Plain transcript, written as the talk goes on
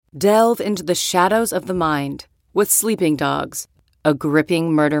Delve into the shadows of the mind with Sleeping Dogs, a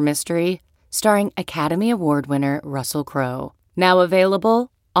gripping murder mystery starring Academy Award winner Russell Crowe. Now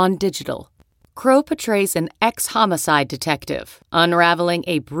available on digital. Crowe portrays an ex-homicide detective unraveling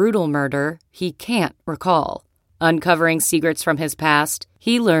a brutal murder he can't recall. Uncovering secrets from his past,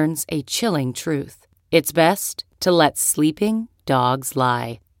 he learns a chilling truth. It's best to let sleeping dogs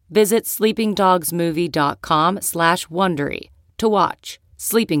lie. Visit sleepingdogsmovie.com/Wondery to watch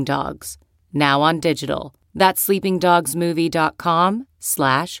Sleeping Dogs, now on digital. That's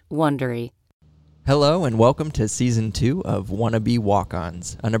sleepingdogsmovie.com/Wondery. Hello and welcome to Season 2 of Wannabe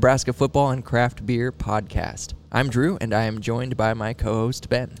Walk-Ons, a Nebraska football and craft beer podcast. I'm Drew, and I am joined by my co-host,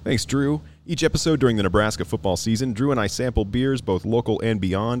 Ben. Thanks, Drew. Each episode during the Nebraska football season, Drew and I sample beers, both local and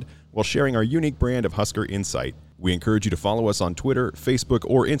beyond, while sharing our unique brand of Husker insight. We encourage you to follow us on Twitter, Facebook,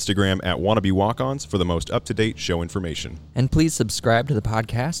 or Instagram at Wannabe Walk-Ons for the most up-to-date show information. And please subscribe to the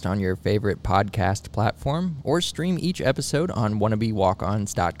podcast on your favorite podcast platform, or stream each episode on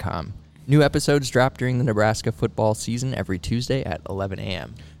wannabewalkons.com. New episodes drop during the Nebraska football season every Tuesday at 11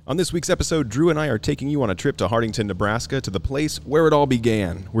 a.m. On this week's episode, Drew and I are taking you on a trip to Hartington, Nebraska, to the place where it all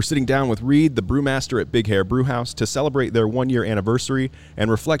began. We're sitting down with Reed, the brewmaster at Big Hair Brewhouse, to celebrate their one-year anniversary and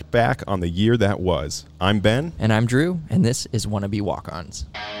reflect back on the year that was. I'm Ben. And I'm Drew, and this is Wannabe Walk-Ons.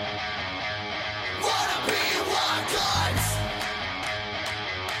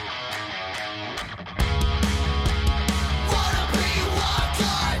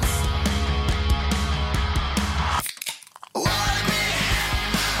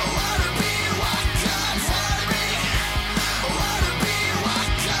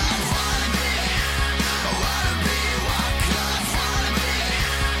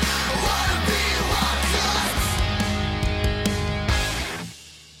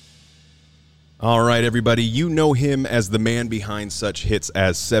 All right, everybody, you know him as the man behind such hits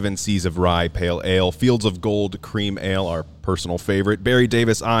as 7 Seas of Rye Pale Ale, Fields of Gold Cream Ale, our personal favorite, Barry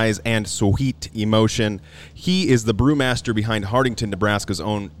Davis Eyes, and Sweet Emotion. He is the brewmaster behind Hartington, Nebraska's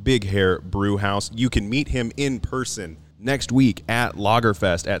own Big Hair Brewhouse. You can meet him in person next week at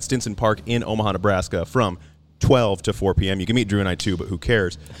Lagerfest at Stinson Park in Omaha, Nebraska from 12 to 4 p.m. You can meet Drew and I too, but who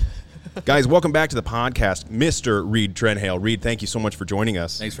cares? Guys, welcome back to the podcast, Mr. Reed Trenhale. Reed, thank you so much for joining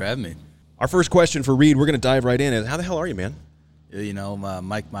us. Thanks for having me. Our first question for Reed, we're going to dive right in. How the hell are you, man? You know,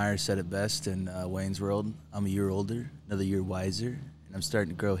 Mike Myers said it best in Wayne's World. I'm a year older, another year wiser, and I'm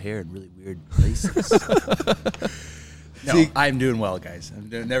starting to grow hair in really weird places. I'm doing well, guys.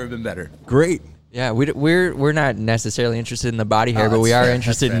 I've never been better. Great. Yeah, we're not necessarily interested in the body hair, but we are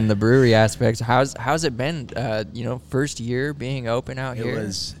interested in the brewery aspects. How's it been? First year being open out here.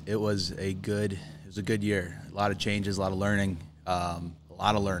 It was a good year. A lot of changes, a lot of learning.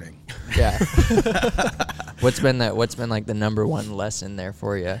 Yeah. What's been like the number one lesson there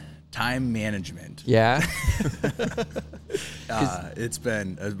for you? Time management. Yeah. It's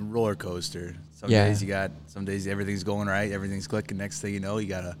been a roller coaster. Some days everything's going right, everything's clicking. Next thing you know,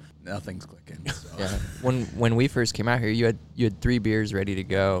 nothing's clicking. So. Yeah. When we first came out here, you had 3 beers ready to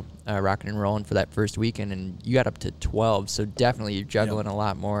go, rocking and rolling for that first weekend, and you got up to 12. So definitely you're juggling a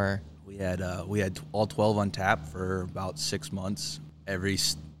lot more. We had all 12 on tap for about 6 months.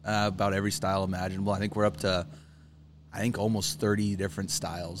 About every style imaginable. I think we're up to, almost 30 different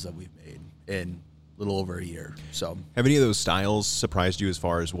styles that we've made in a little over a year. So, have any of those styles surprised you as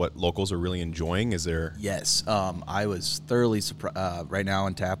far as what locals are really enjoying? Is there? Yes, I was thoroughly surprised. Right now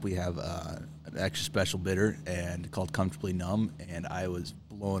on tap we have an extra special bitter and called Comfortably Numb, and I was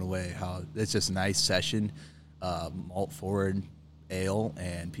blown away how it's just a nice session, malt forward ale,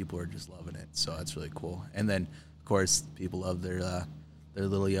 and people are just loving it. So that's really cool. And then of course people love their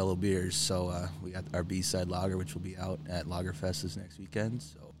little yellow beers. So we got our B-side lager, which will be out at Lagerfest this next weekend.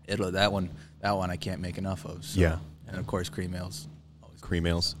 So that one I can't make enough of. So. Yeah. And of course cream ales. Cream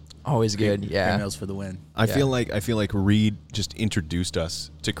ales. Always good. Yeah. Cream ales for the win. I feel like Reed just introduced us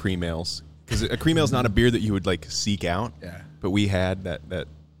to cream ales, because a cream ale is not a beer that you would like seek out. Yeah. But we had that.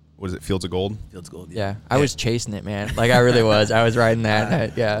 What is it? Fields of Gold. Fields of Gold. Yeah. I was chasing it, man. Like I really was. I was riding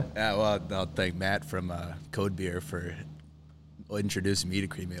that. Yeah. Yeah. Well, I'll thank Matt from Code Beer for introducing me to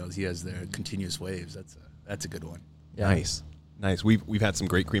cream ales. He has their Continuous Waves. That's a good one. Yeah. Nice. We've had some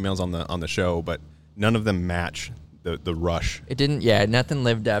great cream ales on the show, but none of them match the Rush. It didn't. Yeah, nothing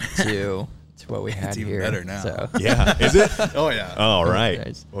lived up to what we had it's even here. Better now. So. Yeah, is it? Oh yeah. All right.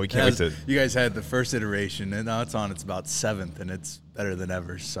 Nice. Well, we can't wait to. You guys had the first iteration, and now it's about 7th, and it's better than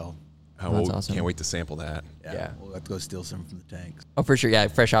ever. So Oh, That's awesome. Can't wait to sample that. Yeah. We'll have to go steal some from the tanks. Oh, for sure. Yeah,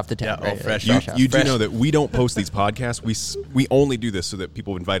 fresh off the tank. Yeah, right? fresh You, off. you do know that we don't post these podcasts. We only do this so that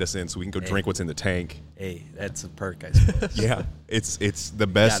people invite us in so we can go drink what's in the tank. Hey, that's a perk, I suppose. Yeah, it's the You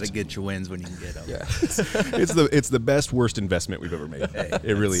best. gotta get your wins when you can get them. Yeah. It's the best worst investment we've ever made. Hey,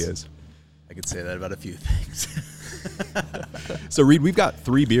 It really is. I could say that about a few things. So Reed, we've got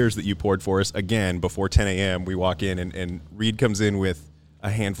 3 beers that you poured for us. Again, before 10 a.m., we walk in and Reed comes in with a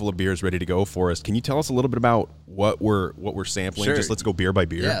handful of beers ready to go for us. Can you tell us a little bit about what we're sampling? Sure. Just let's go beer by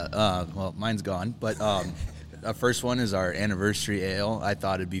beer. Yeah, well, mine's gone, but our first one is our anniversary ale. I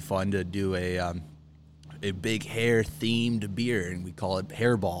thought it'd be fun to do a big hair themed beer, and we call it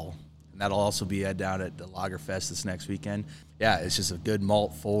Hairball. And that'll also be down at the Lagerfest this next weekend. Yeah, it's just a good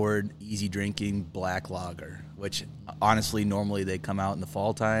malt forward, easy drinking black lager, which honestly normally they come out in the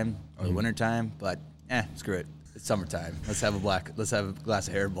fall time or the winter time, but screw it. It's summertime. Let's have a glass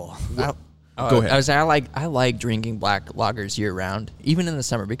of Hairball. Go ahead. I like drinking black lagers year round, even in the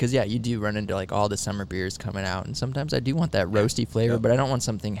summer, because you do run into like all the summer beers coming out, and sometimes I do want that roasty flavor, but I don't want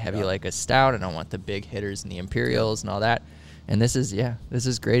something heavy like a stout. I don't want the big hitters and the imperials and all that. And this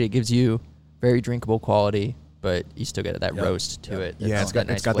is great. It gives you very drinkable quality, but you still get that roast to it. Yeah, it's got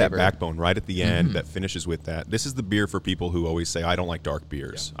nice that flavor. backbone right at the end that finishes with that. This is the beer for people who always say, I don't like dark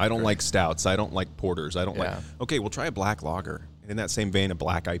beers. I don't like stouts. I don't like porters. I don't like... Okay, we'll try a black lager. And in that same vein, a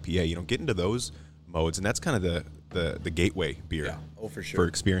black IPA. Get into those modes, and that's kind of the gateway beer. Yeah. Oh, for sure. For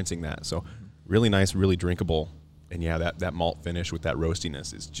experiencing that. So really nice, really drinkable. And that malt finish with that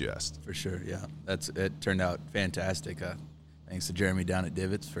roastiness is just... For sure, yeah. It turned out fantastic. Thanks to Jeremy down at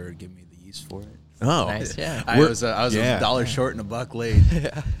Divots for giving me the yeast for it. Oh, Nice, yeah. I was a dollar short and a buck late.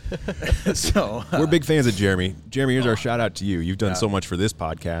 So we're big fans of Jeremy. Jeremy, here's our shout out to you. You've done so much for this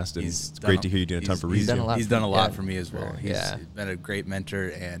podcast, and it's great to hear you doing a ton for he's Reed. done a lot He's for done me, a lot yeah. for me as well. He's Yeah. been a great mentor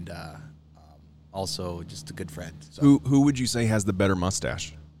and also just a good friend. So. Who would you say has the better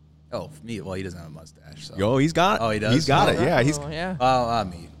mustache? Oh, for me, well, he doesn't have a mustache. So. Oh, he's got it. Oh, he does? He's got it. Yeah, he's yeah.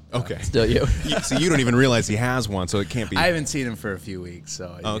 Me. okay. Still you. So you don't even realize he has one, so it can't be. I haven't seen him for a few weeks,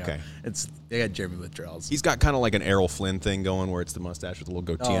 so you know, Okay. they got Jeremy withdrawals. He's got kind of like an Errol Flynn thing going, where it's the mustache with a little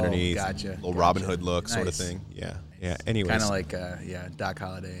goatee underneath, gotcha, little Robin gotcha. Hood look, sort of Nice. thing. Yeah, yeah. Anyways, Kind of like Doc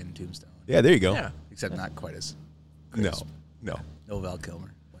Holliday and Tombstone. yeah. There you go. Yeah. Except not quite as No, crisp. no. No Val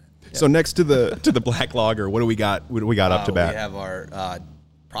Kilmer. So next to the black lager, what do we got? What do we got up to bat? We have our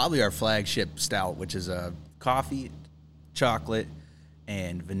probably our flagship stout, which is a coffee, chocolate,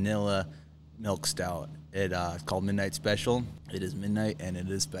 and vanilla milk stout. It's called Midnight Special. It is midnight and it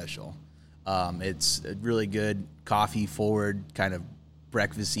is special. It's a really good coffee forward kind of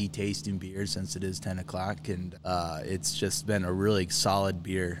breakfasty tasting beer since it is 10 o'clock, and it's just been a really solid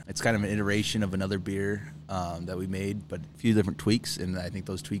beer. It's kind of an iteration of another beer that we made, but a few different tweaks, and I think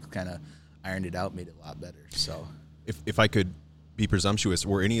those tweaks kind of ironed it out, made it a lot better. So If I could be presumptuous,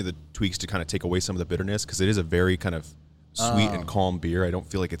 were any of the tweaks to kind of take away some of the bitterness? Because it is a very kind of sweet and calm beer. I don't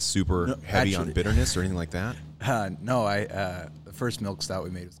feel like it's super heavy on bitterness or anything like that. No, the first milk stout we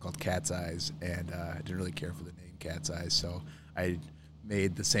made was called Cat's Eyes, and I didn't really care for the name Cat's Eyes, so I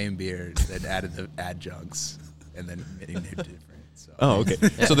made the same beer, then added the adjuncts, and then named it different. So. Oh, okay.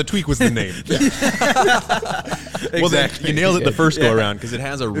 So the tweak was the name. Well, then Exactly. you nailed it the first go around because it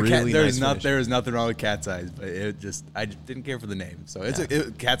has a really nice finish. There was nothing wrong with Cat's Eyes, but I just didn't care for the name. So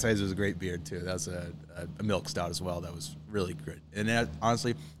Cat's Eyes was a great beer too. That was a milk stout as well. That was really good. And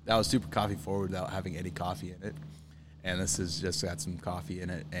honestly, that was super coffee forward without having any coffee in it. And this has just got some coffee in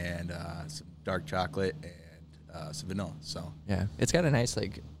it and some dark chocolate and some vanilla. So Yeah, it's got a nice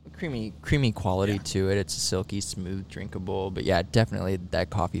like creamy quality to it. It's silky, smooth, drinkable. But yeah, definitely that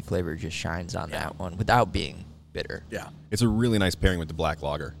coffee flavor just shines on that one without being bitter. yeah. It's a really nice pairing with the black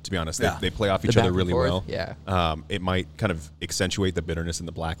lager, to be honest. Yeah. They play off The each back other and really forth, well. yeah. It might kind of accentuate the bitterness in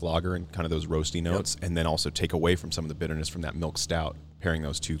the black lager and kind of those roasty notes, and then also take away from some of the bitterness from that milk stout, pairing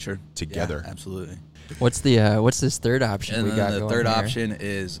those two together. Yeah, absolutely. What's this third option And we then got the going third here? option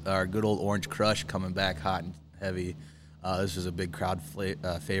is our good old Orange Crush coming back hot and heavy. This was a big crowd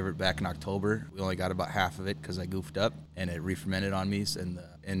favorite back in October. We only got about half of it because I goofed up and it re-fermented on me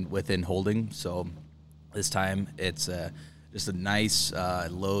and within holding. So this time it's just a nice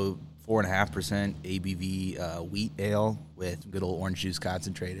low 4.5% ABV wheat ale with good old orange juice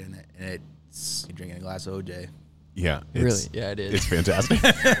concentrate in it, and it's like drinking a glass of OJ. Yeah. Really? Yeah, it is. It's fantastic.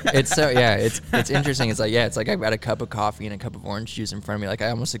 It's interesting. It's like I've got a cup of coffee and a cup of orange juice in front of me. Like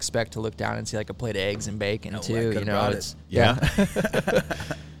I almost expect to look down and see like a plate of eggs and bacon I too. could've You know, brought it's it. Yeah.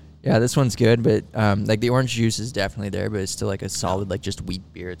 yeah. This one's good, but like the orange juice is definitely there, but it's still like a solid like just wheat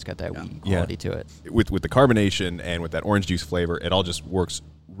beer. It's got that wheat quality to it. With the carbonation and with that orange juice flavor, it all just works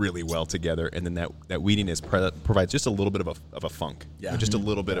really well together, and then that wheatiness provides just a little bit of a funk. Yeah. Just a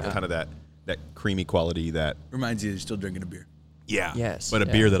little bit of kind of that creamy quality that Reminds you you're still drinking a beer. Yeah. Yes, But a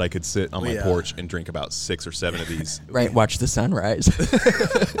yeah. beer that I could sit on my We, porch and drink about 6 or 7 of these. Right, watch the sunrise.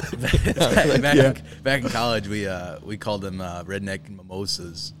 Back in college, we called them redneck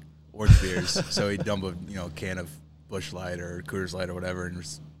mimosas, orange beers. So we'd dump a can of Busch Light or Coors Light or whatever, and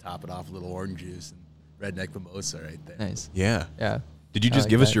just top it off with a little orange juice and redneck mimosa right there. Nice. Yeah. Yeah. Did you I just like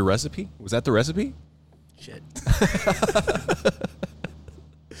give us that. your recipe? Was that the recipe? Shit.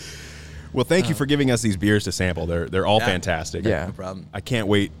 Well, thank you for giving us these beers to sample. They're all fantastic. Yeah. No problem. I can't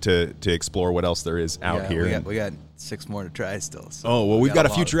wait to explore what else there is out here. We got 6 more to try still. So Oh, well, we've got a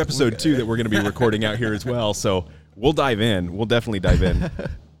lot future of- episode, too, that we're going to be recording out here as well. So we'll dive in. We'll definitely dive in.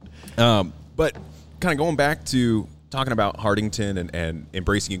 But kind of going back to talking about Hardington and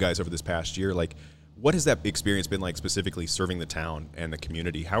embracing you guys over this past year, like, what has that experience been like specifically serving the town and the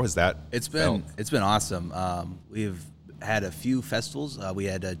community? How has that It's felt? been awesome. We've had a few festivals. We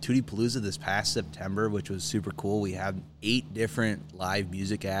had Tootie Palooza this past September, which was super cool. We had 8 different live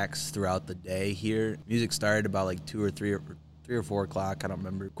music acts throughout the day here. Music started about like 2 or 3 or 4 o'clock. I don't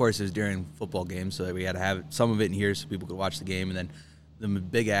remember. Of course, it was during football games, so we had to have some of it in here so people could watch the game. And then the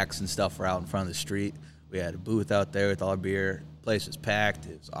big acts and stuff were out in front of the street. We had a booth out there with all our beer. Place was packed.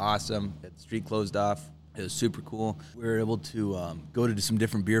 It was awesome. We had the street closed off. It was super cool. We were able to go to some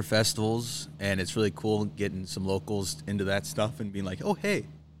different beer festivals, and it's really cool getting some locals into that stuff and being like, "Oh, hey,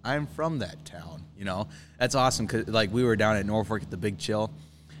 I'm from that town." That's awesome. Cause like we were down at Norfolk at the Big Chill,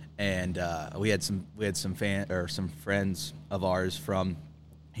 and we had some friends of ours from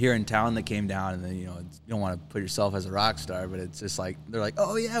here in town that came down, and then you don't want to put yourself as a rock star, but it's just like they're like,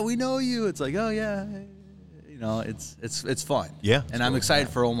 "Oh yeah, we know you." It's like, "Oh yeah." It's fun. Yeah. And I'm excited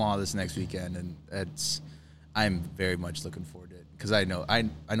for Omaha this next weekend, and I'm very much looking forward to it because I know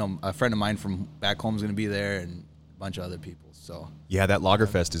a friend of mine from back home is going to be there and a bunch of other people. So Yeah, that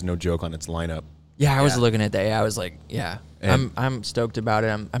Lagerfest is no joke on its lineup. Yeah, I was Yeah. looking at that. I was like, yeah, And- I'm stoked about it.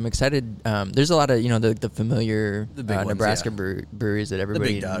 I'm excited. There's a lot of the familiar The big ones, Nebraska yeah. breweries that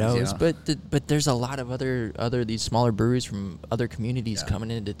everybody dogs, knows, yeah. but there's a lot of other these smaller breweries from other communities Yeah. coming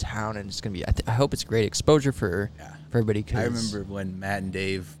into town, and it's gonna be. I hope it's great exposure for everybody. 'Cause I remember when Matt and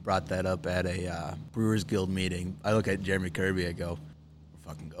Dave brought that up at a Brewers Guild meeting. I look at Jeremy Kirby. I go,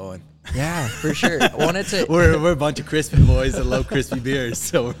 "We're fucking going." Yeah, for sure. Well, it's a We're a bunch of crispy boys that love crispy beers,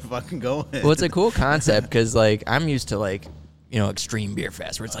 so we're fucking going. well, it's a cool concept because like I'm used to like extreme beer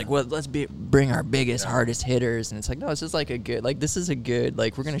fest where it's like, well, let's bring our biggest, hardest hitters, and it's like, no, this is like a good, like this is a good,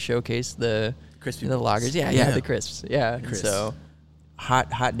 like we're gonna showcase the Crispy the balls. lagers, yeah, Yeah. the crisps, yeah. And crisps. so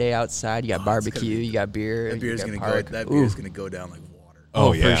hot day outside, you got Oh, it's gonna barbecue, be- you got beer, That you beer's got gonna park. go. That Ooh. beer's gonna go down like water.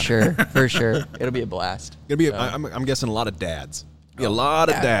 Oh, yeah. for sure, it'll be a blast. Gonna be, So, I'm guessing a lot of dads. Be a lot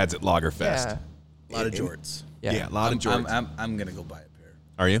of Yeah. dads at Lagerfest. yeah, A lot of jorts. Yeah, a lot of jorts. I'm gonna go buy a pair.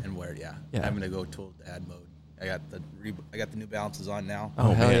 Are you? And wear it, yeah. Yeah. I'm gonna go total dad mode. I got the New Balances on now.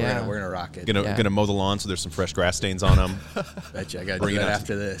 Oh, hell man. yeah. We're gonna rock it. Gonna Yeah. gonna mow the lawn so there's some fresh grass stains on them. Bet you I gotta Bring do it that out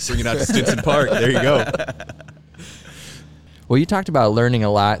after this. Bring it out to Stinson Park. There you go. Well, you talked about learning a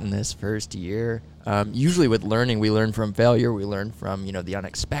lot in this first year. Usually with learning, we learn from failure. We learn from, the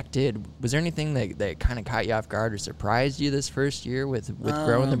unexpected. Was there anything that kind of caught you off guard or surprised you this first year with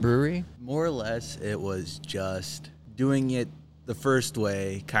growing the brewery? More or less, it was just doing it the first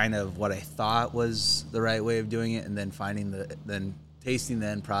way, kind of what I thought was the right way of doing it, and then then tasting the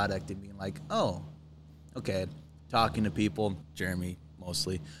end product and being like, oh, okay. Talking to people, Jeremy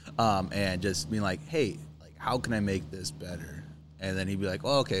mostly, and just being like, hey, like, how can I make this better? And then he'd be like,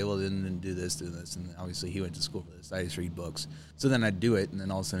 oh, okay, well, then do this. And then obviously he went to school for this. I just read books. So then I'd do it, and then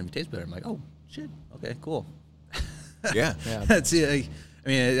all of a sudden it tastes better. I'm like, oh, shit, okay, cool. Yeah. Yeah. That's it. Like, I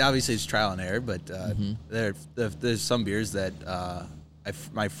mean, obviously it's trial and error, but there's some beers that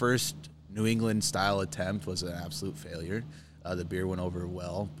my first New England style attempt was an absolute failure. The beer went over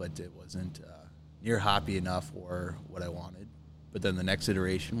well, but it wasn't near hoppy enough or what I wanted. But then the next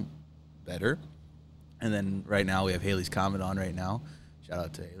iteration, better. And then right now we have Haley's Comet on right now. Shout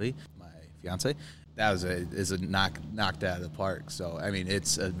out to Haley, my fiance. That is a knocked out of the park. So I mean,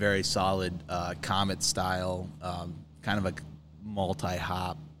 it's a very solid Comet style, kind of a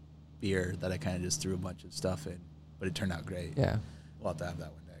multi-hop beer that I kind of just threw a bunch of stuff in, but it turned out great. Yeah. We'll have to have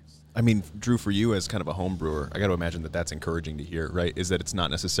that one next. I mean, Drew, for you as kind of a home brewer, I got to imagine that that's encouraging to hear, right? Is that it's not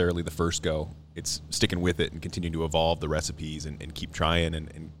necessarily the first go. It's sticking with it and continuing to evolve the recipes and keep trying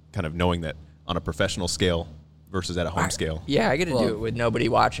and kind of knowing that on a professional scale versus at a home scale. Yeah, I get to Well- do it with nobody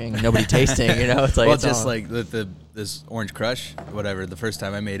watching, nobody tasting. It's like Well, it's just all- like this Orange Crush, whatever. The first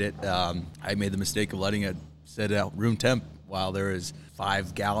time I made it, I made the mistake of letting it sit out room temp while there was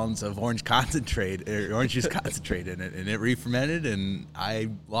 5 gallons of orange concentrate or orange juice concentrate in it, and it re-fermented, and I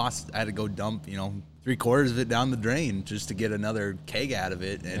had to go dump 3/4 of it down the drain just to get another keg out of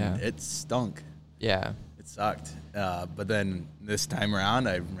it, and it stunk. Yeah. It sucked. But then this time around,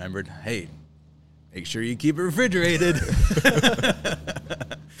 I remembered, hey, make sure you keep it refrigerated.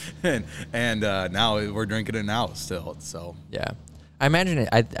 and now we're drinking it now still. So yeah, I imagine it.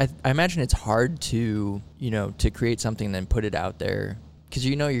 I imagine it's hard to to create something and then put it out there because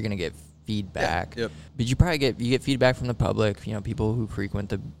you're gonna get feedback. Yep. But you probably get feedback from the public. People who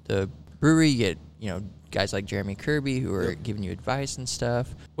frequent the brewery. You get guys like Jeremy Kirby who are giving you advice and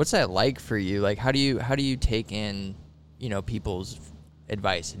stuff. What's that like for you? Like how do you take in people's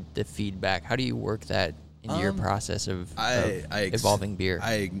advice, the feedback? How do you work that into your process of evolving beer?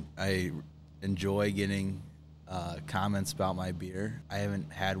 I enjoy getting comments about my beer. I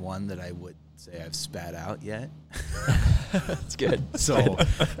haven't had one that I would say I've spat out yet. That's good. So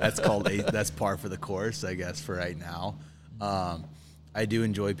that's par for the course, I guess, for right now. I do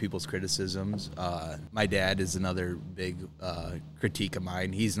enjoy people's criticisms. My dad is another big critique of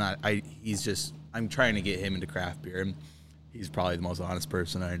mine. I'm trying to get him into craft beer, and he's probably the most honest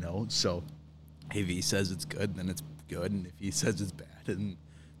person I know. So if he says it's good, then it's good, and if he says it's bad, then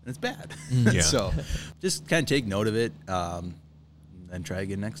it's bad. Yeah. So just kind of take note of it, and then try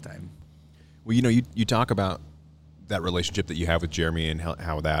again next time. Well, you talk about that relationship that you have with Jeremy and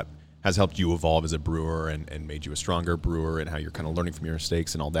how that has helped you evolve as a brewer and made you a stronger brewer, and how you're kind of learning from your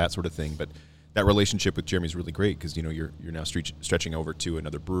mistakes and all that sort of thing. But that relationship with Jeremy is really great because you're now stretching over to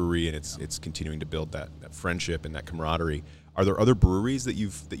another brewery, and it's continuing to build that friendship and that camaraderie. Are there other breweries that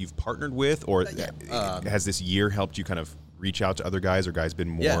you've partnered with, or has this year helped you kind of reach out to other guys, or guys been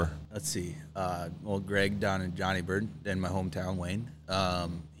more? Yeah, let's see. Greg down in Johnny Bird in my hometown, Wayne.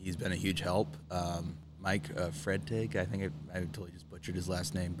 He's been a huge help. Mike Fredtag, I think I totally just butchered his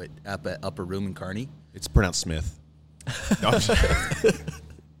last name, but up at Upper Room in Kearney. It's pronounced Smith. No,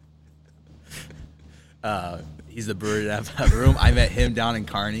 he's the brewer at Upper Room. I met him down in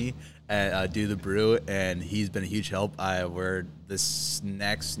Kearney at Do the Brew, and he's been a huge help. We're this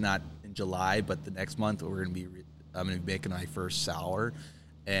next, not in July, but the next month, I'm going to be making my first sour,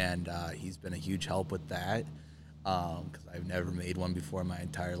 and he's been a huge help with that because I've never made one before in my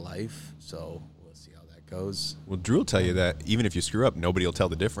entire life. So we'll see how that goes. Well, Drew will tell you that even if you screw up, nobody will tell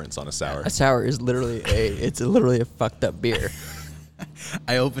the difference on a sour. A sour is literally a fucked up beer.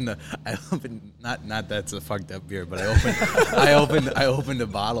 I opened not that's a fucked up beer, but I opened a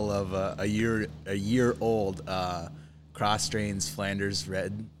bottle of a year old Cross Strains Flanders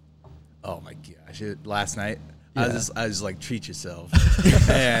Red. Oh my gosh! Last night I was like, treat yourself,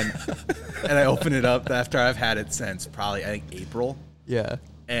 and I opened it up after I've had it since probably I think April. Yeah.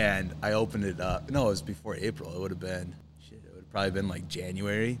 And I opened it up. No, it was before April. It would have probably been like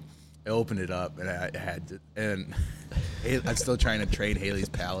January. I opened it up and I had to, and I'm still trying to train Haley's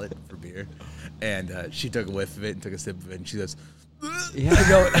palate for beer. And she took a whiff of it and took a sip of it, and she goes, Yeah.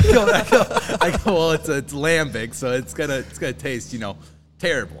 I go, well, it's lambic, so it's gonna taste,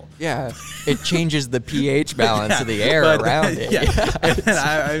 terrible. Yeah. It changes the pH balance of the air around it. Yeah. And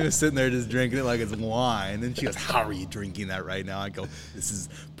I was sitting there just drinking it like it's wine. And she goes, how are you drinking that right now? I go, this is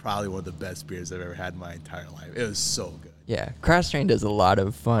probably one of the best beers I've ever had in my entire life. It was so good. Yeah. Cross Strain does a lot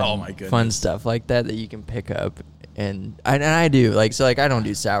of fun stuff like that you can pick up. And I do. I don't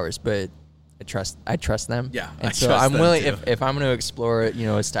do sours, but I trust them. Yeah. And so I'm willing, if I'm going to explore,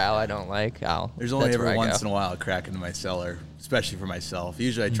 a style I don't like, There's only every once in a while a crack into my cellar, especially for myself.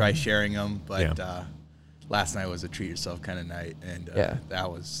 Usually I try sharing them, but last night was a treat yourself kind of night, and that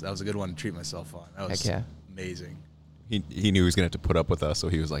was a good one to treat myself on. That was amazing. He knew he was going to have to put up with us, so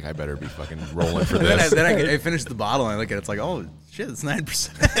he was like, I better be fucking rolling for this. then I finished the bottle, and I look at it, it's like, oh, shit, it's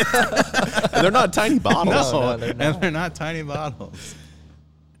 9%. And they're not tiny bottles. No, they're not tiny bottles.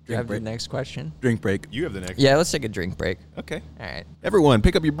 Do you have the next question? Drink break. You have the next. Yeah, let's take a drink break. Okay. All right. Everyone,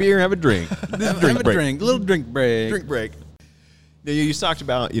 pick up your beer, have a drink. Have a little drink break. Drink break. Now, you talked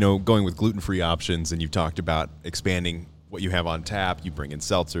about, going with gluten-free options, and you've talked about expanding what you have on tap. You bring in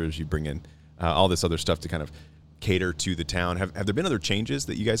seltzers, you bring in all this other stuff to kind of cater to the town. Have there been other changes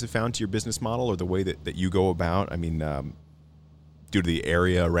that you guys have found to your business model or the way that you go about? I mean, due to the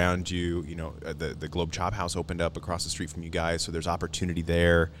area around you, the Globe Chop House opened up across the street from you guys, so there's opportunity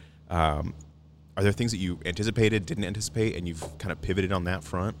there. Are there things that you anticipated, didn't anticipate, and you've kind of pivoted on that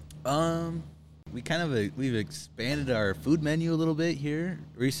front? We've expanded our food menu a little bit here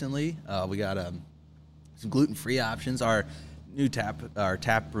recently. We got some gluten-free options. Our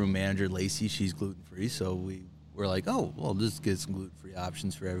tap room manager, Lacey, she's gluten-free, so we're like, oh, well, just get some gluten-free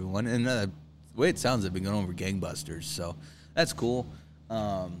options for everyone. And the way it sounds, they've been going over gangbusters. So that's cool.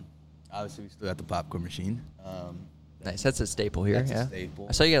 Obviously, we still got the popcorn machine. Nice. That's a staple here. That's yeah. a staple.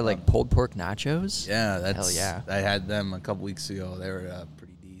 I saw you got like pulled pork nachos. Yeah, that's. Hell yeah. I had them a couple weeks ago. They were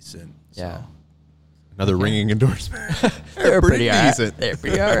pretty decent. Yeah. So. Another ringing endorsement. They're pretty decent. They're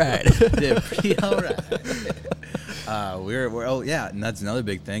pretty all right. They're pretty all right. We're oh yeah, and that's another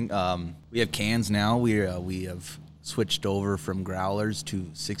big thing. We have cans now. We have switched over from growlers to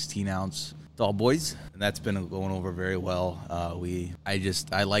 16-ounce tall boys, and that's been going over very well. I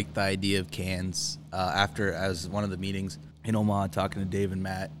like the idea of cans. After as one of the meetings in Omaha, talking to Dave and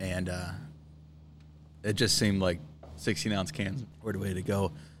Matt, and it just seemed like 16-ounce cans were the way to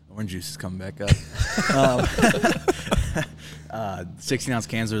go. Orange juice is coming back up. 16-ounce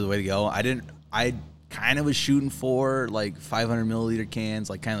cans are the way to go. I kind of was shooting for like 500 milliliter cans,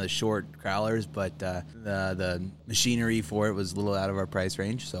 like kind of the short growlers, but the machinery for it was a little out of our price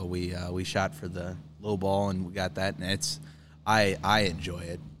range, so we shot for the low ball and we got that, and it's I enjoy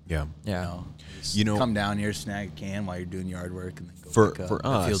it. Yeah. Yeah. You know, come down here, snag a can while you're doing yard work, and then go for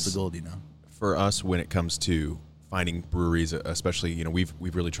us, Fields of Gold. For us, when it comes to finding breweries, especially, we've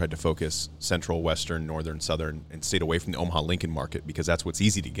really tried to focus central, western, northern, southern, and stayed away from the Omaha Lincoln market because that's what's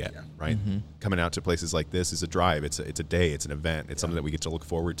easy to get, right? Mm-hmm. Coming out to places like this is a drive. It's a day. It's an event. It's something that we get to look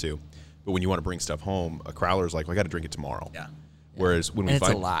forward to. But when you want to bring stuff home, a crowler's like, well, I got to drink it tomorrow. Yeah. Whereas when we it's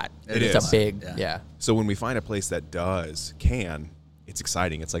find a lot. It's a big, yeah. So when we find a place that can, it's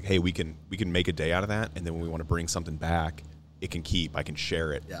exciting. It's like, hey, we can make a day out of that, and then when we want to bring something back, it can keep. I can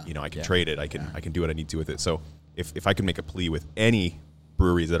share it. Yeah. I can trade it. I can do what I need to with it. So if I could make a plea with any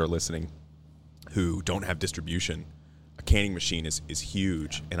breweries that are listening who don't have distribution, a canning machine is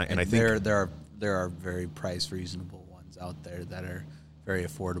huge. And I think there are very price reasonable ones out there that are very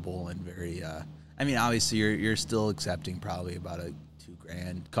affordable and very. I mean, obviously you're still accepting probably about a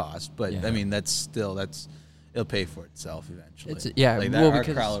 $2,000 cost, but I mean it'll pay for itself eventually. Our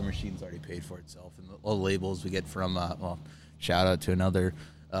crowler machine's already paid for itself, and all the labels we get from shout out to another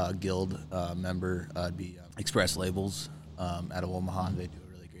guild member, it'd be Express Labels out of Omaha. They do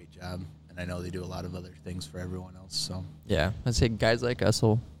a really great job, and I know they do a lot of other things for everyone else. So yeah, I'd say guys like us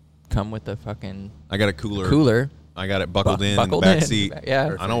will come with the fucking. I got a cooler. I got it buckled in the back seat.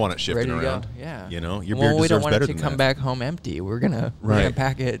 Yeah, I don't want it shifting around. Yeah, your beer we deserves don't want better it to than come that. back home empty. We're gonna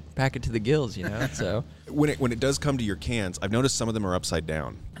pack it to the gills. So when it does come to your cans, I've noticed some of them are upside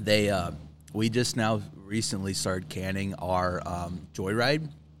down. We just now recently started canning our Joyride,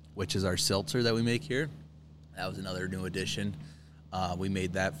 which is our seltzer that we make here. That was another new addition. We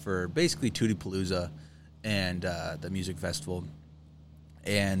made that for basically Tutti Palooza and the music festival.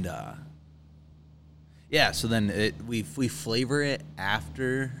 And so then we flavor it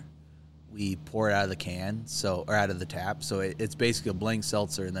after we pour it out of the can, or out of the tap. So it's basically a blank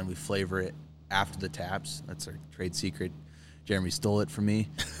seltzer, and then we flavor it after the taps. That's our trade secret. Jeremy stole it from me.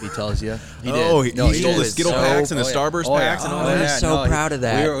 He tells you. He stole did. the Skittle packs and the Starburst packs and all that. I'm so proud of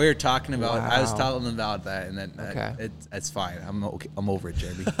that. We were talking about. Wow. I was telling them about that, and then it's fine. I'm okay. I'm over it,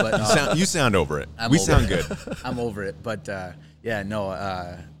 Jeremy. But you sound over it. We sound good. I'm over it. But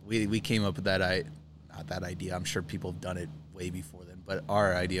we came up with not that idea. I'm sure people have done it way before then. But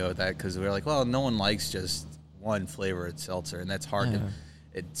our idea of that, because we were like, well, no one likes just one flavor of seltzer, and that's hard.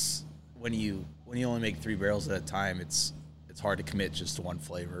 It's when you only make 3 barrels at a time. It's hard to commit just to one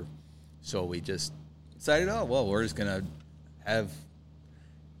flavor. So we just decided, we're just going to have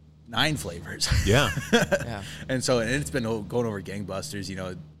 9 flavors. Yeah. And so it's been going over gangbusters.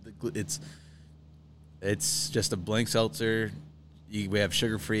 It's just a blank seltzer. We have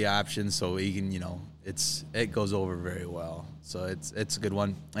sugar-free options, so you can, it goes over very well. So it's a good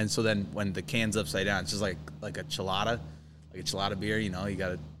one. And so then when the can's upside down, it's just like a chelada, beer. You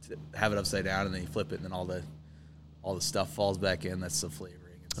got to have it upside down, and then you flip it, and then all the stuff falls back in. That's the flavoring.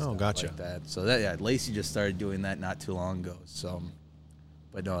 And stuff gotcha. Like that. So Lacey just started doing that not too long ago. So,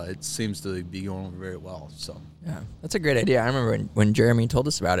 but no, it seems to be going over very well. So yeah, that's a great idea. I remember when Jeremy told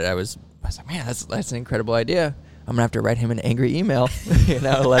us about it, I was like, man, that's an incredible idea. I'm gonna have to write him an angry email,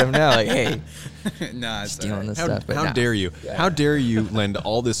 let him know, like, hey, stealing this stuff. But how dare you? Yeah. How dare you lend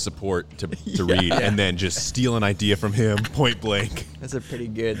all this support to Reed and then just steal an idea from him point blank? That's a pretty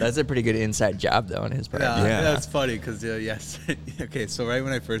good inside job though on his part. Yeah, that's funny because okay. So right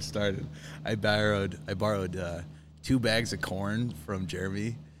when I first started, I borrowed 2 bags of corn from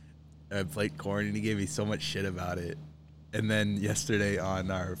Jeremy. I played corn, and he gave me so much shit about it. And then yesterday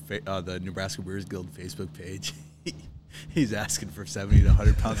on our the Nebraska Brewers Guild Facebook page, he's asking for 70 to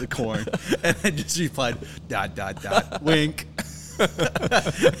 100 pounds of corn, and I just replied, ... wink.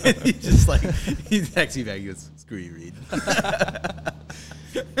 And he texts me back. He goes, "Screw you, Reed."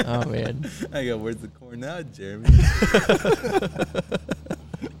 Oh, man. I go, where's the corn now, Jeremy?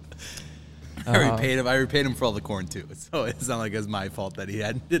 I repaid him for all the corn too, so it's not like it's my fault that he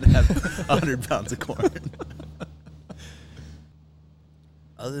didn't have 100 pounds of corn.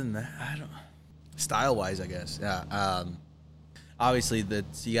 Other than that, I don't. Style wise, I guess, yeah. Obviously,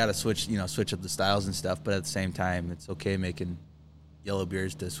 you got to switch up the styles and stuff, but at the same time, it's okay making yellow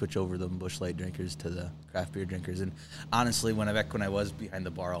beers to switch over the Busch Light drinkers to the craft beer drinkers. And honestly, when I was behind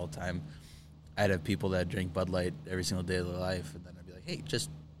the bar all the time, I'd have people that drink Bud Light every single day of their life, and then I'd be like, hey, just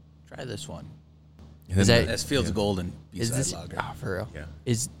try this one. That's Fields of Gold and B-side lager. Oh, for real? Yeah.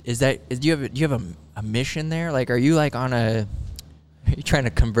 Do you have a mission there? Like, are you like on a? Are you trying to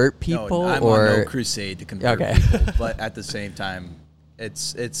convert people? No, I'm or? on no crusade to convert people, but at the same time,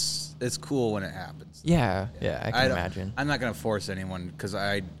 it's cool when it happens. Yeah, I can imagine. I'm not gonna force anyone because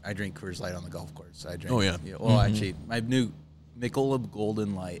I drink Coors Light on the golf course. I drink. Oh, yeah. Well, actually, my new Michelob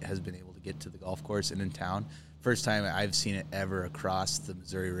Golden Light has been able to get to the golf course and in town. First time I've seen it ever across the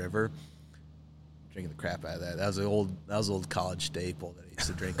Missouri River. Drinking the crap out of that. That was an old college staple that I used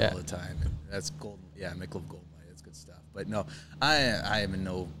to drink all the time. And that's golden. Yeah, Michelob Golden Light. That's good stuff. But no, I am in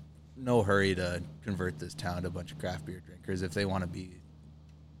no hurry to convert this town to a bunch of craft beer drinkers. If they want to,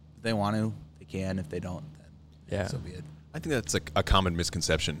 they can. If they don't, then so be it. I think that's a common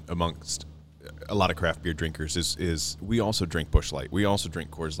misconception amongst a lot of craft beer drinkers is we also drink Busch Light. We also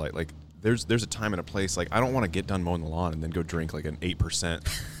drink Coors Light. Like there's a time and a place. Like I don't want to get done mowing the lawn and then go drink like an 8%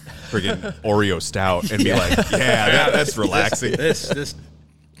 friggin' Oreo stout and be like, that's relaxing. This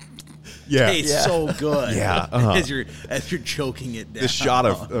tastes so good. Yeah. As you're choking it down. This shot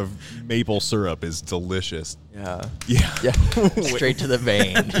of maple syrup is delicious. Yeah. Straight to the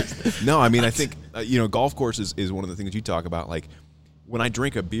vein. No, I mean, I think, golf courses is one of the things you talk about. Like, when I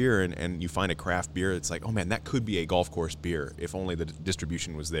drink a beer and you find a craft beer, it's like, oh, man, that could be a golf course beer if only the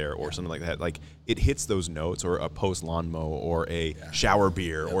distribution was there or something like that. Like, it hits those notes, or a post-lawn mow or a shower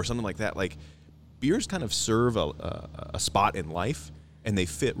beer or something like that. Like, beers kind of serve a spot in life, and they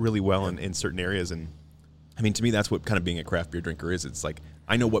fit really well in certain areas. And, I mean, to me, that's what kind of being a craft beer drinker is. It's like,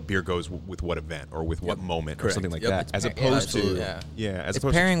 I know what beer goes with what event or with what moment or something like that, as opposed to it's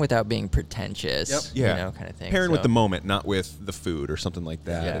pairing without being pretentious, kind of thing. Pairing with the moment, not with the food or something like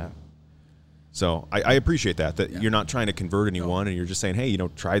that. Yeah. So I appreciate that you're not trying to convert anyone, and you're just saying, hey,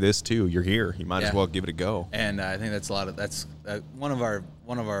 try this too. You're here. You might as well give it a go. And I think that's one of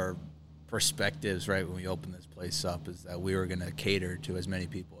our perspectives, right, when we opened this place up, is that we were going to cater to as many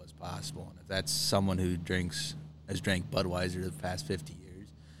people as possible. And if that's someone who has drank Budweiser the past 50 years,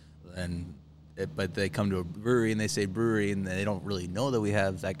 but they come to a brewery and they say brewery and they don't really know that we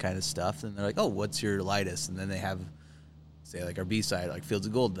have that kind of stuff, and they're like, oh, what's your lightest? And then they have, say, like our B-side, like Fields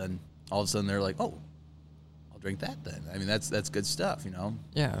of Gold, then all of a sudden they're like, oh, I'll drink that then. I mean, that's good stuff,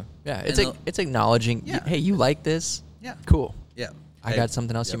 Yeah. It's acknowledging, hey, you like this? Yeah. Cool. Yeah. I got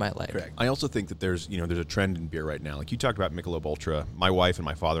something else you might like. Correct. I also think that there's a trend in beer right now. Like you talked about Michelob Ultra. My wife and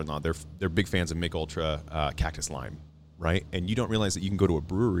my father-in-law, they're big fans of Mich Ultra Cactus Lime, right? And you don't realize that you can go to a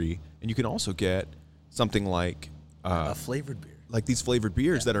brewery and you can also get something like a flavored beer, like these flavored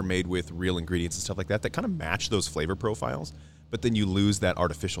beers that are made with real ingredients and stuff like that kind of match those flavor profiles, but then you lose that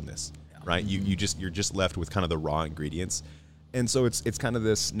artificialness, right? You're just left with kind of the raw ingredients. And so it's kind of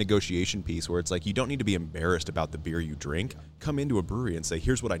this negotiation piece where it's like you don't need to be embarrassed about the beer you drink. Come into a brewery and say,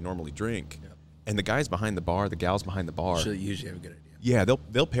 here's what I normally drink. Yep. And the guys behind the bar, the gals behind the bar, usually have a good idea. Yeah,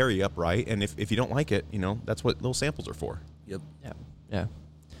 they'll pair you up right. And if you don't like it, that's what little samples are for. Yep. Yeah.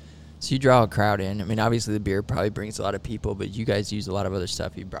 So you draw a crowd in. I mean, obviously the beer probably brings a lot of people, but you guys use a lot of other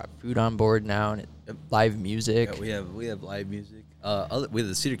stuff. You brought food on board now and live music. Yeah, we have live music. We have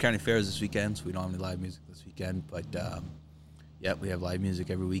the Cedar County Fairs this weekend, so we don't have any live music this weekend. But we have live music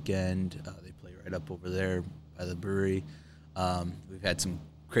every weekend. They play right up over there by the brewery. We've had some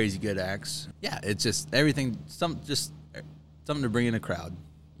crazy good acts. Yeah, it's just everything. Something to bring in a crowd.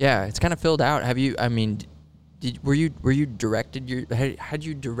 Yeah, it's kind of filled out. Have you? I mean, were you directed had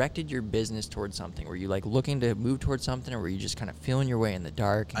you directed your business towards something? Were you like looking to move towards something, or were you just kind of feeling your way in the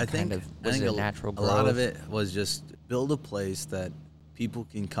dark? And I think a natural growth? A lot of it was just build a place that people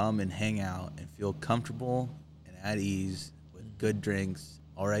can come and hang out and feel comfortable and at ease with good drinks,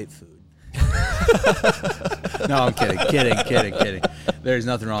 all right food. No, I'm kidding. There's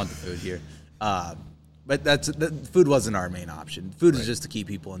nothing wrong with the food here. But food wasn't our main option. Food is just to keep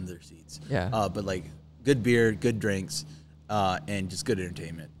people in their seats. Yeah. But like good beer, good drinks, and just good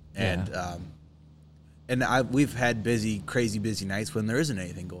entertainment. And we've had crazy busy nights when there isn't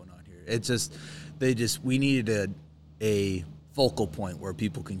anything going on here. It's just we needed a focal point where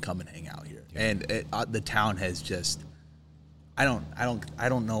people can come and hang out here. Yeah. And the town has just, I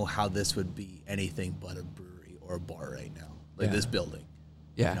don't know how this would be anything but a brewery or a bar right now. Like this building.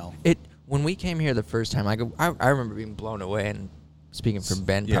 Yeah. You know? When we came here the first time, I remember being blown away, and speaking from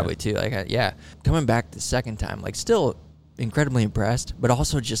Ben probably too. Like, coming back the second time, like still incredibly impressed, but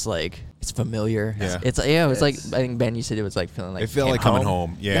also just like it's familiar. Yeah. It's like I think Ben, you said it was like feeling like it felt like coming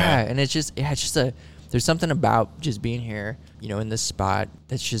home. Yeah, and it's just there's something about just being here, in this spot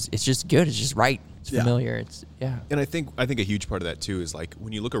it's just good. It's just right. It's familiar. It's And I think a huge part of that too is like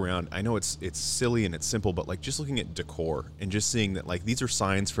when you look around, I know it's silly and it's simple, but like just looking at decor and just seeing that like these are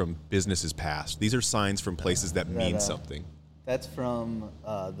signs from businesses past. These are signs from places that mean something. That's from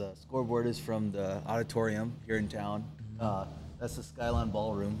the scoreboard is from the auditorium here in town. That's the Skyline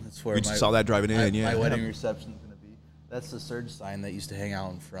Ballroom. That's where We just saw that driving in. my wedding reception is going to be. That's the Surge sign that used to hang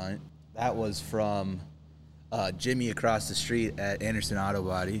out in front. That was from Jimmy across the street at Anderson Auto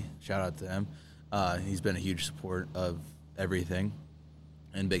Body. Shout out to him. He's been a huge support of everything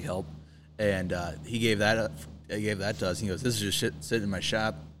and big help. And he gave that up. He gave that to us. He goes, "This is just shit sitting in my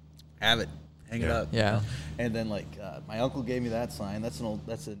shop. Have it, hang it up." Yeah. And then my uncle gave me that sign. That's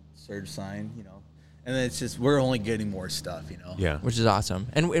a Surge sign, And then it's just we're only getting more stuff, Yeah. which is awesome.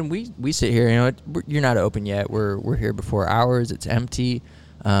 And we sit here, you're not open yet. We're here before hours. It's empty.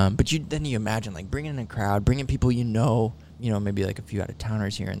 But you imagine like bringing in a crowd, bringing people maybe like a few out of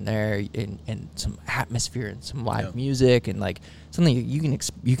towners here and there, and some atmosphere and some live music and like something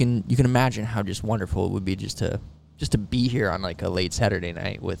you can imagine how just wonderful it would be just to be here on like a late Saturday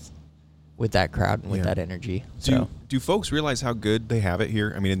night with that crowd and with that energy. Do folks realize how good they have it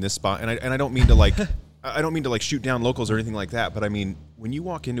here? I mean, in this spot, and I don't mean to like I don't mean to like shoot down locals or anything like that, but I mean when you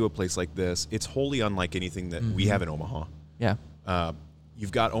walk into a place like this, it's wholly unlike anything that we have in Omaha. Yeah.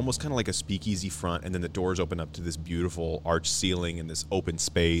 You've got almost kind of like a speakeasy front, and then the doors open up to this beautiful arch ceiling and this open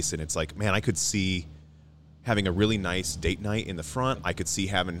space. And it's like, man, I could see having a really nice date night in the front. I could see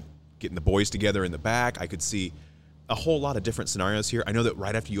getting the boys together in the back. I could see a whole lot of different scenarios here. I know that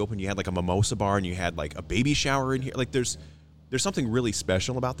right after you opened, you had like a mimosa bar and you had like a baby shower in here. Like there's something really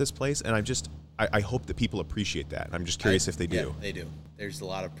special about this place, and I hope that people appreciate that. I'm just curious if they do. Yeah, they do. There's a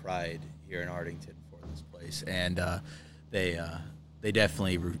lot of pride here in Arlington for this place, and they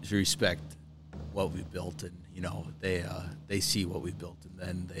definitely respect what we've built, and they see what we've built, and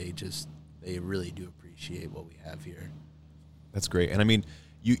then they really do appreciate what we have here. That's great. And I mean,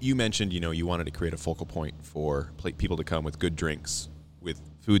 you mentioned you wanted to create a focal point for people to come with good drinks, with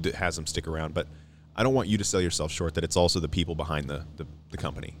food that has them stick around, but I don't want you to sell yourself short that it's also the people behind the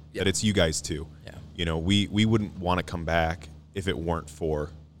company, that it's you guys too. Yeah. We wouldn't want to come back if it weren't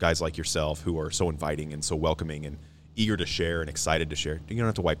for guys like yourself who are so inviting and so welcoming and eager to share and excited to share. You don't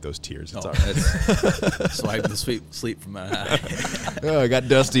have to wipe those tears. It's all right. Swipe the sleep from my eye. Oh, I got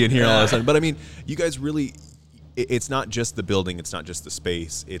dusty in here all of a sudden. But I mean, you guys really, it's not just the building, it's not just the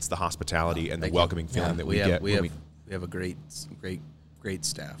space, it's the hospitality and the welcoming feeling that we get. We have a great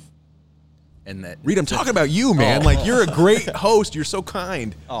staff. And that Reed, I'm talking about you, man. Like you're a great host. You're so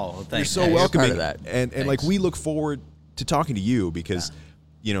kind. Oh, well, thanks. You're so welcoming. You're part of that. And like we look forward to talking to you because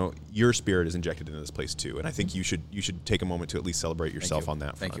your spirit is injected into this place too, and I think you should take a moment to at least celebrate yourself on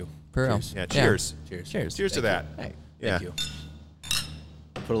that front. Thank you. For real. Yeah, cheers. Cheers. Cheers to that. Hey, Yeah. Thank you.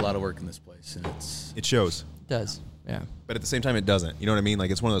 Put a lot of work in this place, and It shows. it does. Yeah. But at the same time, it doesn't. You know what I mean? Like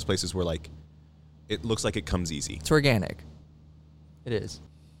it's one of those places where like it looks like it comes easy. It's organic. It is.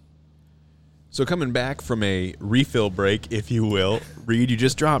 So coming back from a refill break, if you will, Reed, you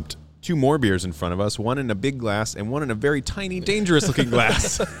just dropped 2 more beers in front of us, one in a big glass and one in a very tiny, dangerous-looking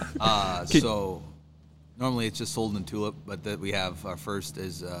glass. so normally it's just sold in Tulip, but that we have our first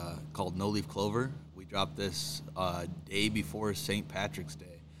is called No Leaf Clover. We dropped this day before St. Patrick's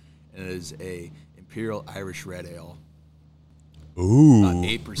Day, and it is a Imperial Irish Red Ale. Ooh.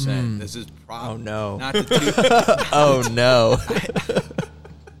 8%. This is Oh, no. Not the Oh, no.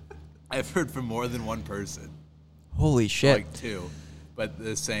 I've heard from more than one person, Holy shit. like 2, but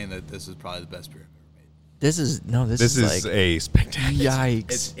they're saying that this is probably the best beer I've ever made. This is This is like, a spectacular.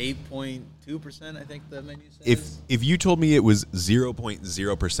 yikes. It's 8.2%, I think the menu says. If you told me it was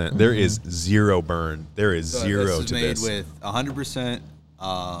 0.0%, there is zero burn. There is zero this is to made this. with 100%,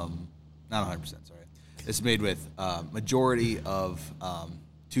 not 100%, sorry. It's made with majority of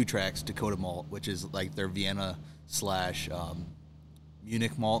 2 tracks Dakota malt, which is like their Vienna /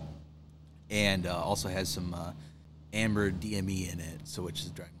 Munich malt, and also has some amber DME in it, so which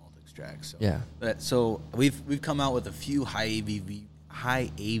is dry malt extract. So Yeah. So we've come out with a few high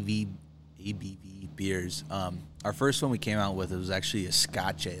ABV beers. Our first one we came out with, it was actually a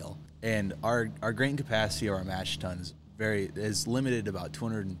Scotch ale, and our grain capacity or our mash tun is limited to about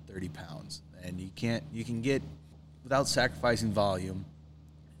 230 pounds, and you can get without sacrificing volume,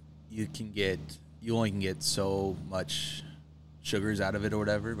 you only can get so much sugars out of it or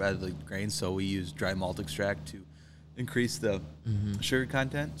whatever, out of the grains. So we use dry malt extract to increase the sugar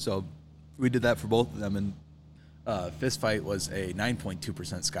content. So we did that for both of them, and Fist Fight was a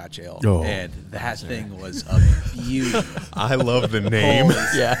 9.2% Scotch ale, and that thing was a beauty. I love the name.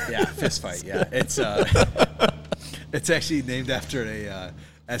 Yeah, Fist Fight. Yeah, it's actually named after a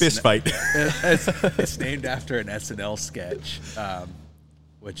Fist Fight. It's named after an SNL sketch,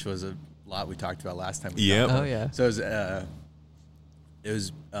 which was a lot we talked about last time. Yep. Oh, yeah. So it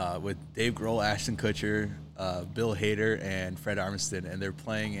was with Dave Grohl, Ashton Kutcher, Bill Hader, and Fred Armisen, and they're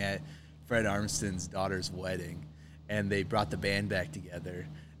playing at Fred Armisen's daughter's wedding, and they brought the band back together,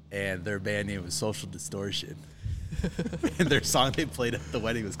 and their band name was Social Distortion, and their song they played at the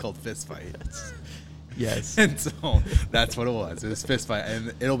wedding was called Fist Fight. Yes. And so that's what it was. It was Fist Fight,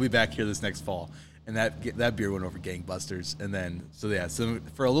 and it'll be back here this next fall. And that beer went over gangbusters. And then, so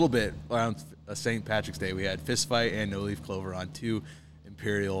for a little bit around St. Patrick's Day, we had Fist Fight and No Leaf Clover on 2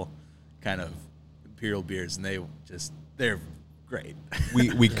 imperial beers, and they're great.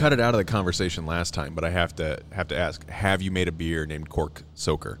 We cut it out of the conversation last time, but I have to ask: have you made a beer named Cork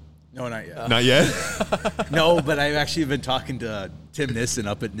Soaker? No, not yet. Not yet. No, but I've actually been talking to Tim Nissen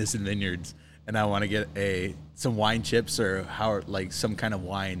up at Nissen Vineyards, and I want to get some wine chips or some kind of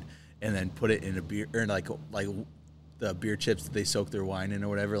wine, and then put it in a beer, or like the beer chips that they soak their wine in or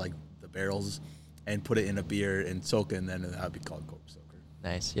whatever, like the barrels, and put it in a beer and soak it, and then that would be called Cork Soaker.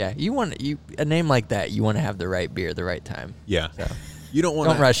 Nice. Yeah. A name like that, you want to have the right beer, the right time. Yeah. So. You don't want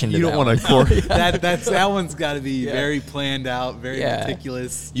Don't rush into You don't that want one. to cork. That one's got to be very planned out, very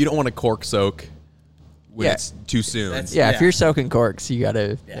meticulous. You don't want to cork soak when it's too soon. That's- Yeah, Yeah. if you're soaking corks, you got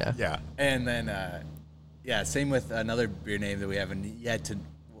to. Yeah. yeah. And then, same with another beer name that we haven't yet to.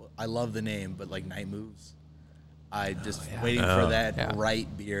 I love the name, but like Night Moves, I just waiting for that right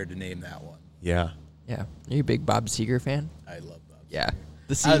beer to name that one. Yeah. Yeah. Are you a big Bob Seger fan? I love Bob. Yeah.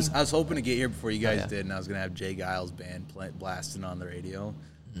 I was hoping to get here before you guys did, and I was gonna have Jay Giles' band blasting on the radio,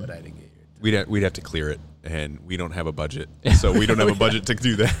 but I didn't get here. We'd have to clear it, and we don't have a budget, so we don't have a budget to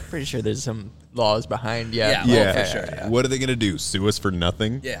do that. Pretty sure there's some laws behind. Yeah. Yeah, for sure. Yeah. What are they gonna do? Sue us for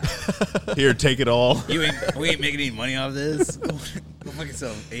nothing? Yeah. Here, take it all. We ain't making any money off this. Go fuck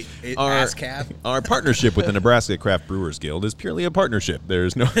yourself. Ass cap. Our partnership with the Nebraska Craft Brewers Guild is purely a partnership.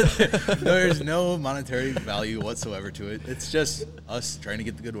 There's no monetary value whatsoever to it. It's just us trying to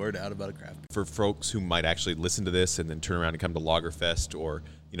get the good word out about a craft beer. For folks who might actually listen to this and then turn around and come to Lagerfest, or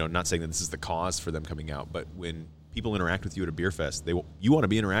not saying that this is the cause for them coming out, but when people interact with you at a beer fest, you want to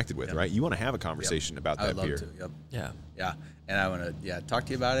be interacted with, right? You want to have a conversation about that beer. I would love to. Yep. Yeah. Yeah, and I want to talk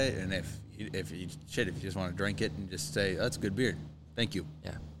to you about it. And if you just want to drink it and just say that's a good beer, thank you.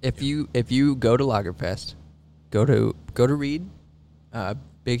 Yeah. If you go to Lagerfest, go to Reed,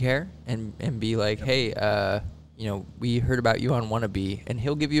 Big Hair, and be like, hey, we heard about you on Wannabe, and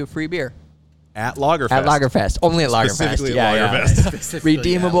he'll give you a free beer. At Lagerfest. At Lagerfest. Only at Lagerfest. Specifically at Lagerfest. Specifically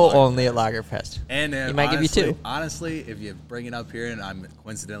Redeemable at Lagerfest. only at Lagerfest. And he might give you 2. Honestly, if you bring it up here and I'm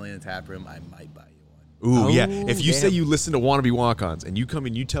coincidentally in the tap room, I might buy you one. Ooh, yeah. Oh, If you say damn. you listen to Wannabe Walk-Ons and you come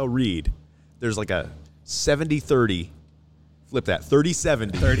and you tell Reed, there's like a 70-30, flip that,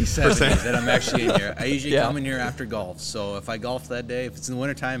 30-70. 37 that I'm actually in here. I usually Yeah. come in here after golf. So if I golf that day, if it's in the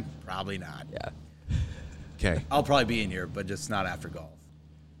wintertime, probably not. Yeah. Okay. I'll probably be in here, but just not after golf.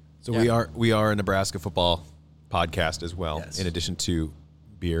 So Yeah. we are a Nebraska football podcast as well, Yes. in addition to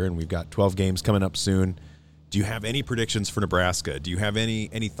beer, and we've got 12 games coming up soon. Do you have any predictions for Nebraska? Do you have any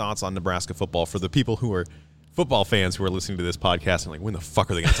thoughts on Nebraska football for the people who are football fans who are listening to this podcast and like, when the fuck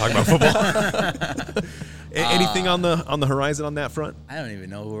are they going to talk about football? Anything on the horizon on that front? I don't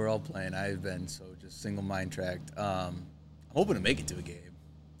even know who we're all playing. I've been so just single mind tracked. I'm hoping to make it to a game.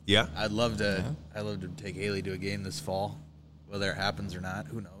 Yeah. I'd love to take Haley to a game this fall. Whether it happens or not,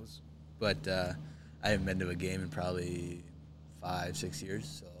 who knows? But I haven't been to a game in probably 5-6 years.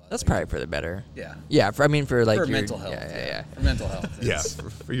 So That's probably for the better. Yeah. Yeah. For like for your mental health. Yeah. For mental health. Yeah, It's-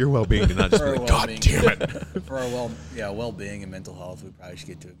 for your well-being, to not just For be our like, God well-being. damn it. For our well-being and mental health, we probably should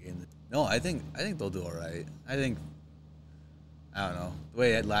get to a game. No, I think they'll do all right. I don't know. The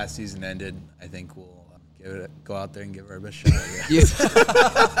way last season ended, I think we'll go out there and give it our best shot.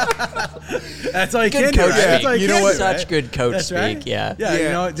 That's all you Good can do. coach Right? That's speak. all You know can what? do, Such right? good coach That's right. speak, yeah. Yeah, you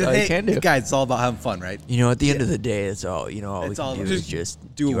know, That's all you can do. guys, it's all about having fun, right? At the end of the day, it's all all we It's all can do just is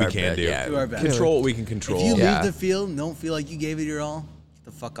just do what we our can best. do. Yeah, Do our best. Control what we can control. If you Yeah. leave the field and don't feel like you gave it your all, get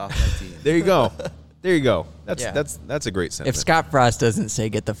the fuck off that team. There you go. There you go. That's Yeah. that's a great sentiment. If Scott Frost doesn't say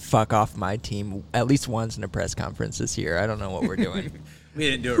 "get the fuck off my team" at least once in a press conference this year, I don't know what we're doing. We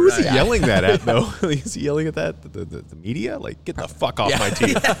didn't do it Who's right. he yelling that at, though? Is he yelling at that? The media? Like, get the fuck off my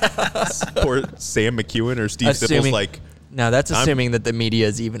team. Poor Sam McEwen or Steve Sipples, like... No, that's assuming that the media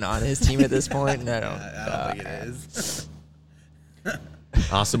is even on his team at this point. No, I don't think it is.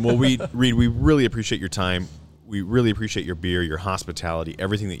 Awesome. Well, Reed, we really appreciate your time. We really appreciate your beer, your hospitality,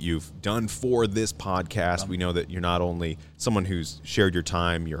 everything that you've done for this podcast. We know that you're not only someone who's shared your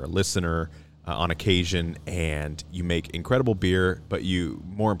time, you're a listener on occasion, and you make incredible beer, but you,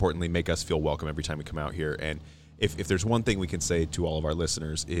 more importantly, make us feel welcome every time we come out here. And if there's one thing we can say to all of our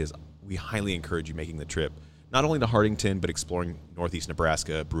listeners is we highly encourage you making the trip, not only to Hardington, but exploring Northeast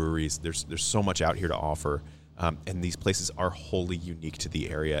Nebraska breweries. There's so much out here to offer, and these places are wholly unique to the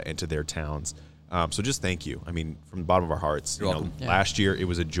area and to their towns. So just thank you. I mean, from the bottom of our hearts. You're welcome. Yeah. Last year, it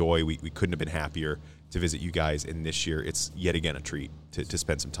was a joy. We couldn't have been happier to visit you guys, and this year, it's yet again a treat to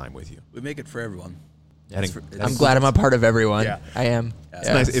spend some time with you. We make it for everyone. I'm glad I'm a part of everyone. Yeah. I am. It's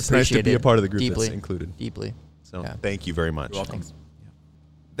nice. It's nice to be a part of the group deeply, that's included. Deeply. So Yeah. thank you very much. You're welcome. Thanks.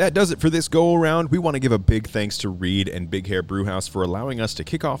 That does it for this go-around. We want to give a big thanks to Reed and Big Hair Brewhouse for allowing us to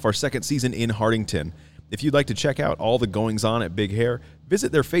kick off our second season in Hardington. If you'd like to check out all the goings-on at Big Hair,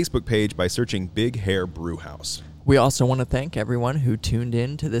 visit their Facebook page by searching Big Hair Brewhouse. We also want to thank everyone who tuned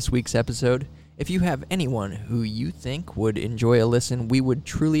in to this week's episode. If you have anyone who you think would enjoy a listen, we would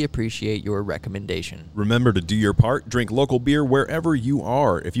truly appreciate your recommendation. Remember to do your part. Drink local beer wherever you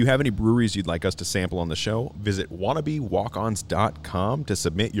are. If you have any breweries you'd like us to sample on the show, visit wannabewalkons.com to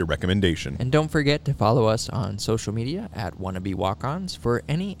submit your recommendation. And don't forget to follow us on social media at Wannabe Walk-Ons for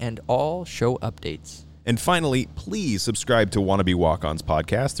any and all show updates. And finally, please subscribe to Wannabe Walk-Ons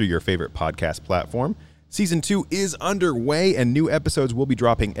podcast through your favorite podcast platform. Season 2 is underway, and new episodes will be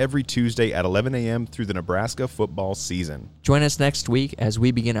dropping every Tuesday at 11 a.m. through the Nebraska football season. Join us next week as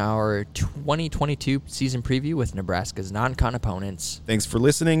we begin our 2022 season preview with Nebraska's non-con opponents. Thanks for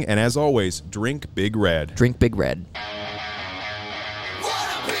listening, and as always, drink Big Red. Drink Big Red.